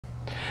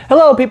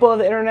Hello people of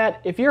the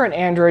internet. If you're an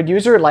Android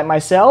user like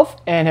myself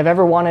and have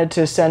ever wanted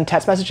to send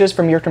text messages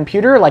from your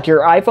computer like your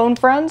iPhone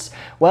friends,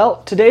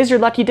 well, today's your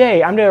lucky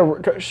day. I'm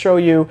going to show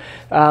you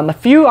a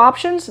few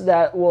options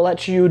that will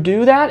let you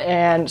do that,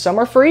 and some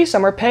are free,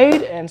 some are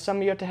paid, and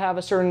some you have to have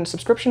a certain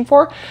subscription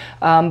for,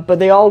 but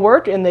they all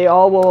work and they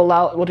all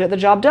will get the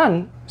job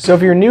done. So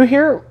if you're new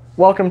here,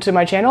 welcome to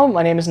my channel.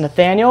 My name is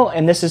Nathaniel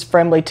and this is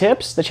Fremdly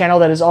Tips, the channel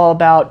that is all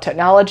about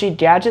technology,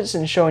 gadgets,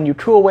 and showing you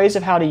cool ways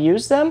of how to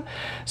use them.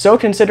 So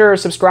consider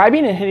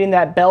subscribing and hitting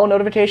that bell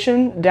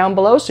notification down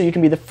below so you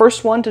can be the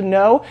first one to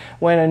know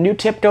when a new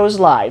tip goes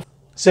live.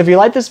 So if you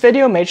like this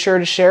video, make sure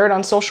to share it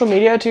on social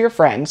media to your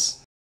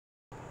friends.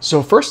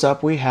 So first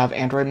up, we have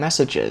Android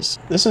Messages.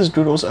 This is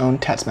Google's own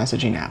text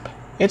messaging app.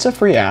 It's a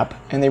free app,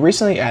 and they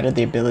recently added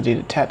the ability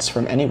to text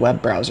from any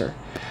web browser.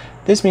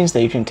 This means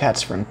that you can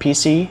text from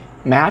PC,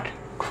 Mac,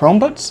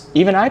 Chromebooks,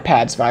 even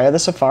iPads via the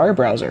Safari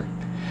browser.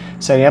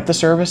 Setting up the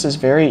service is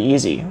very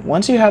easy.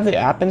 Once you have the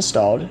app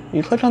installed,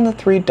 you click on the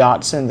three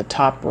dots in the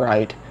top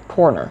right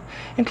corner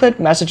and click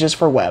Messages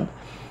for Web.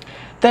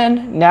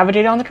 Then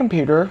navigate on the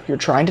computer you're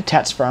trying to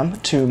text from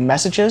to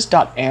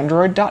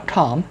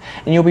messages.android.com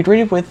and you'll be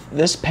greeted with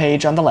this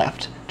page on the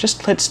left.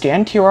 Just click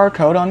Scan QR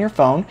code on your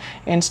phone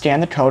and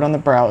scan the code on the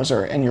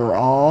browser and you're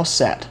all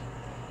set.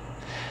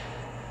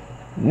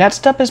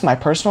 Next up is my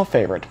personal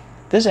favorite.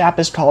 This app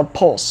is called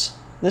Pulse.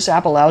 This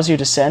app allows you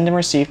to send and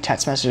receive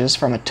text messages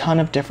from a ton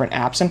of different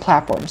apps and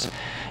platforms.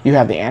 You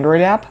have the Android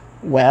app,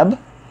 web,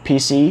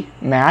 PC,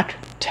 Mac,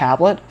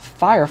 tablet,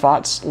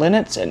 Firefox,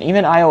 Linux, and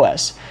even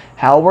iOS.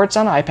 How it works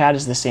on iPad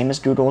is the same as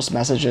Google's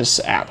Messages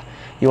app.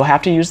 You will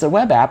have to use the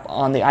web app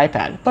on the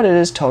iPad, but it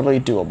is totally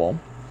doable.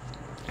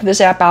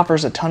 This app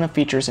offers a ton of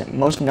features, and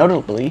most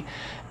notably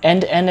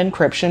end-to-end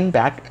encryption,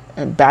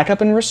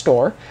 backup and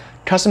restore,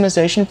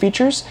 customization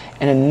features,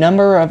 and a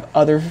number of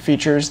other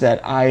features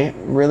that I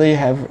really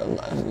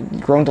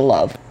have grown to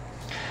love.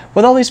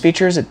 With all these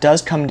features, it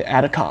does come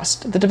at a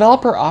cost. The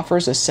developer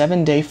offers a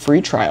 7-day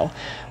free trial,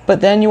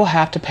 but then you will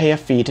have to pay a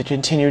fee to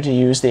continue to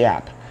use the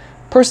app.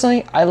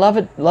 Personally, I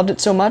loved it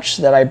so much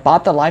that I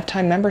bought the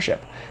lifetime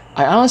membership.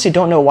 I honestly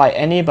don't know why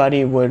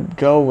anybody would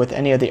go with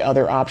any of the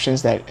other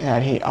options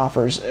that he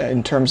offers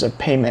in terms of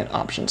payment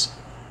options.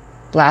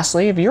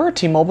 Lastly, if you're a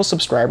T-Mobile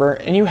subscriber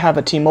and you have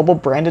a T-Mobile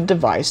branded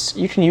device,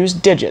 you can use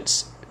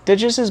Digits.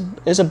 Digits is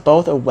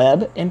both a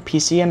web and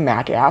PC and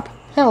Mac app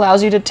and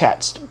allows you to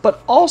text,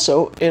 but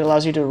also it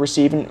allows you to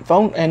receive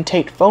and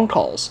take phone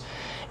calls.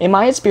 In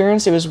my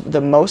experience, it was the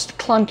most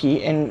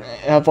clunky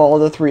of all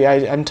of the three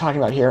I'm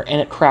talking about here,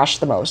 and it crashed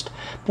the most.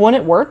 But when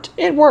it worked,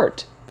 it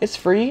worked. It's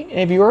free,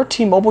 and if you're a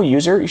T-Mobile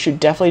user, you should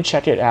definitely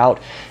check it out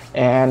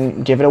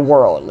and give it a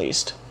whirl at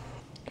least.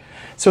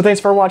 So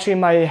thanks for watching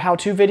my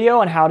how-to video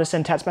on how to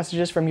send text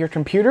messages from your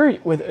computer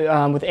with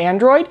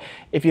Android.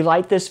 If you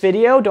like this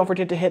video, don't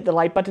forget to hit the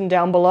like button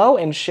down below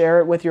and share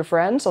it with your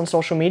friends on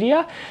social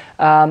media.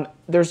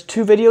 There's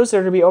two videos that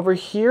are going to be over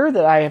here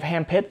that I have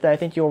handpicked that I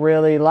think you'll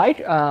really like,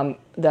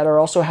 that are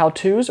also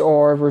how-tos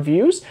or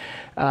reviews.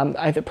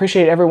 I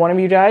appreciate every one of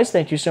you guys.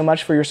 Thank you so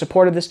much for your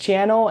support of this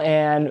channel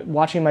and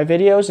watching my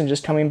videos and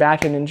just coming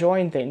back and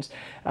enjoying things.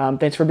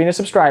 Thanks for being a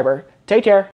subscriber. Take care.